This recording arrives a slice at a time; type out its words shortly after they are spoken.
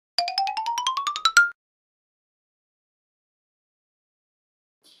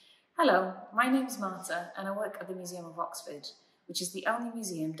Hello, my name is Marta and I work at the Museum of Oxford, which is the only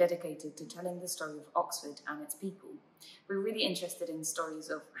museum dedicated to telling the story of Oxford and its people. We're really interested in stories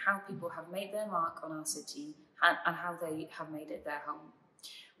of how people have made their mark on our city and how they have made it their home.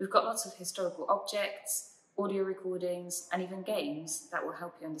 We've got lots of historical objects, audio recordings, and even games that will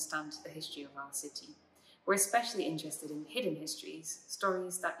help you understand the history of our city. We're especially interested in hidden histories,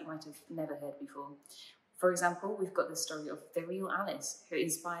 stories that you might have never heard before. For example, we've got the story of the real Alice, who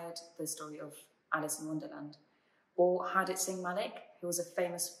inspired the story of Alice in Wonderland, or Hardit Singh Malik, who was a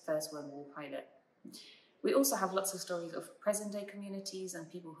famous First World War pilot. We also have lots of stories of present-day communities and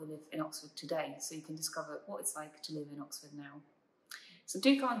people who live in Oxford today, so you can discover what it's like to live in Oxford now. So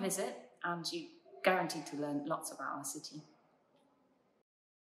do come and visit, and you're guaranteed to learn lots about our city.